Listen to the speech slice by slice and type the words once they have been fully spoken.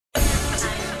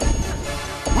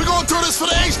this for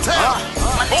the H-Town.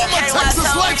 All my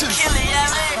Texas legends.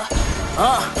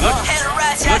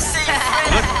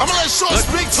 I'ma let Short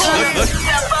speak to me.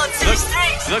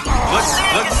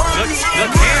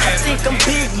 I think I'm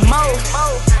Big Mo.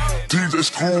 DJ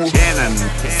School.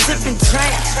 Sippin'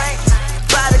 drink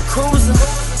by the cruiser.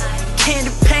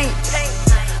 Candy paint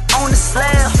on the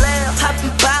slab.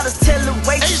 Popping bottles, tell the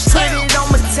waitress put it on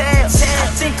my tab.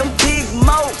 I think I'm Big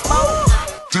Mo.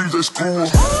 DJ School.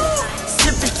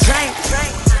 Sippin' drink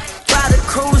by the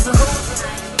cruiser.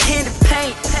 Candy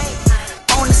paint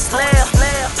on the slab.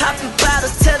 Popping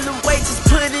bottles, tell the waitress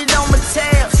put it on my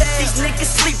tab. These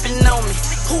niggas sleeping on me.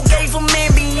 Who gave them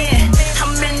ambient?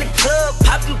 I'm in the club,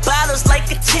 popping bottles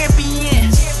like a champion.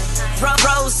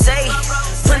 Rosé,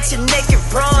 bunch of naked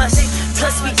bras.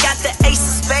 Plus we got the ace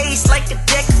of spades like a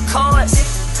deck of cards.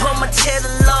 Pull my cheddar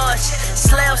large,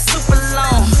 slab super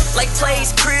long. Like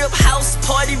plays crib, house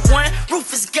party one,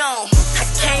 roof is gone. I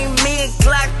came in,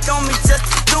 Glock on me just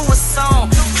to do a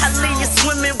song. I leave you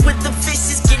swimming with the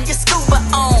fishes, getting your scuba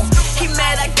on. He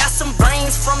mad I got some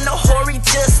brains from the whore he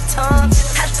just tongue.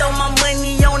 I throw my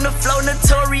money on the floor,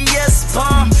 notorious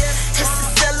bomb. It's a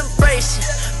celebration,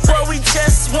 boy we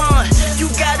just won. You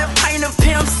got a pint of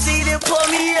Pimp C, then pour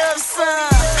me up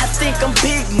some. I think I'm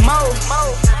Big Mo.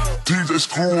 DJ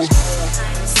School.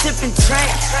 Sippin'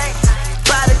 drink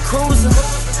by the cruiser.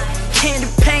 Candy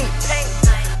paint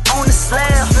on the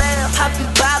slab.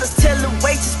 Popping bottles, tell the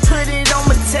waitress put it on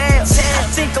my tab. I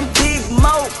think I'm Big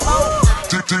Mo.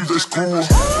 DJ School.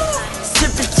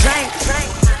 Sippin' drink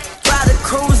by the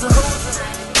cruiser.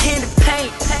 Candy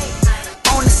paint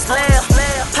on the slab.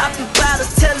 Popping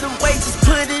bottles, tell the waitress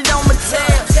put it on my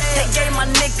tab. They gave my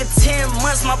nigga 10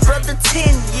 months, my brother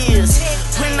 10 years.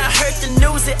 When I heard the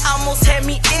news, it almost had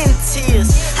me in tears.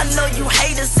 I know you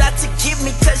haters out to get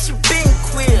me cause you been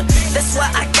queer. That's why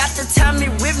I got the Tommy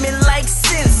with me like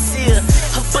sincere.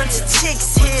 A bunch of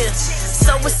chicks here,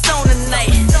 so it's on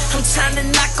tonight. I'm trying to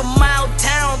knock 'em all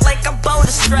down like I bought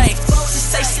a strike. She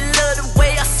say she love the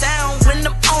way I sound when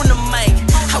I'm on the mic.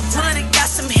 I would've got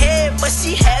some head, but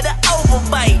she had an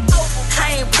overbite.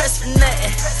 I ain't pressed for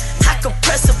nothing. I could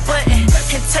press a button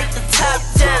and take the top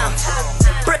down.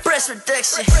 Breast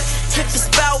reduction. If it's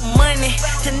about money,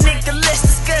 then nigga, let's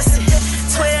discuss it.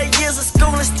 12 years of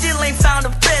school and still ain't found a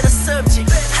better subject.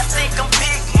 I think I'm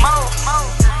Big Mo.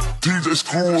 DJ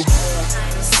School.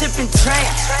 Sippin'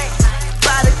 drink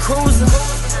by the cruiser.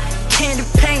 Candy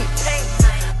paint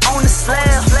on the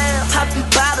slab. Popping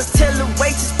bottles, tell the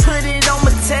waitress put it on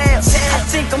my tab. I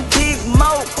think I'm Big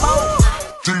Mo.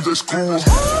 DJ School.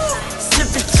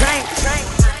 Sippin' drink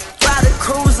by the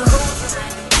cruiser.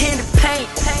 Candy paint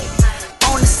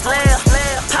on the slab.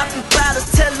 Popping bottles,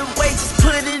 tell the waitress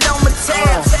put it on my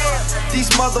tab. These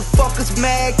motherfuckers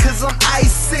mad cause I'm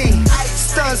icy.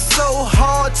 Stunt so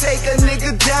hard, take a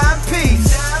nigga down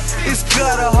piece. It's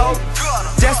Gudda, ho,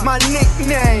 that's my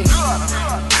nickname.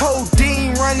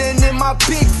 Codeine running in my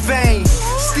big vein.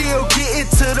 Still getting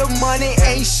to the money,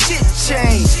 ain't shit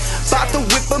changed. Bout to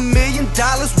whip $1 million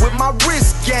with my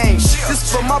wrist game. This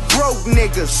for my broke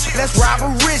niggas, let's rob a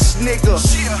rich nigga.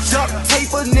 Duct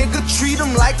tape a nigga, treat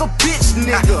him like a bitch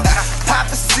nigga.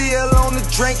 Pop a seal on the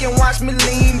drink and watch me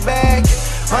lean back.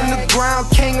 Underground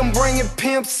king, I'm bringing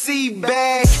Pimp C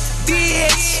back.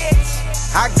 Bitch,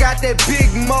 I got that Big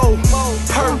Mo.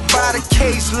 Perk by the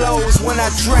case loads when I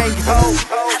drink, ho.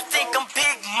 I think I'm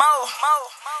Big Mo.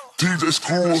 DJ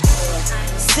School.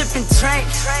 Sippin' drink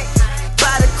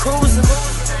by the cruiser.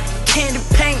 Candy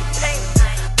paint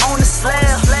on the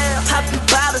slab. Popping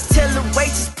bottles, tell the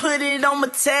waitress put it on my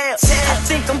tab. I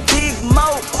think I'm Big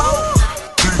Mo.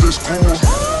 DJ School.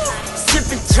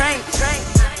 Sippin' drink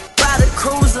by the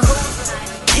cruiser.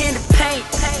 Candy paint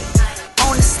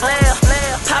on the slab.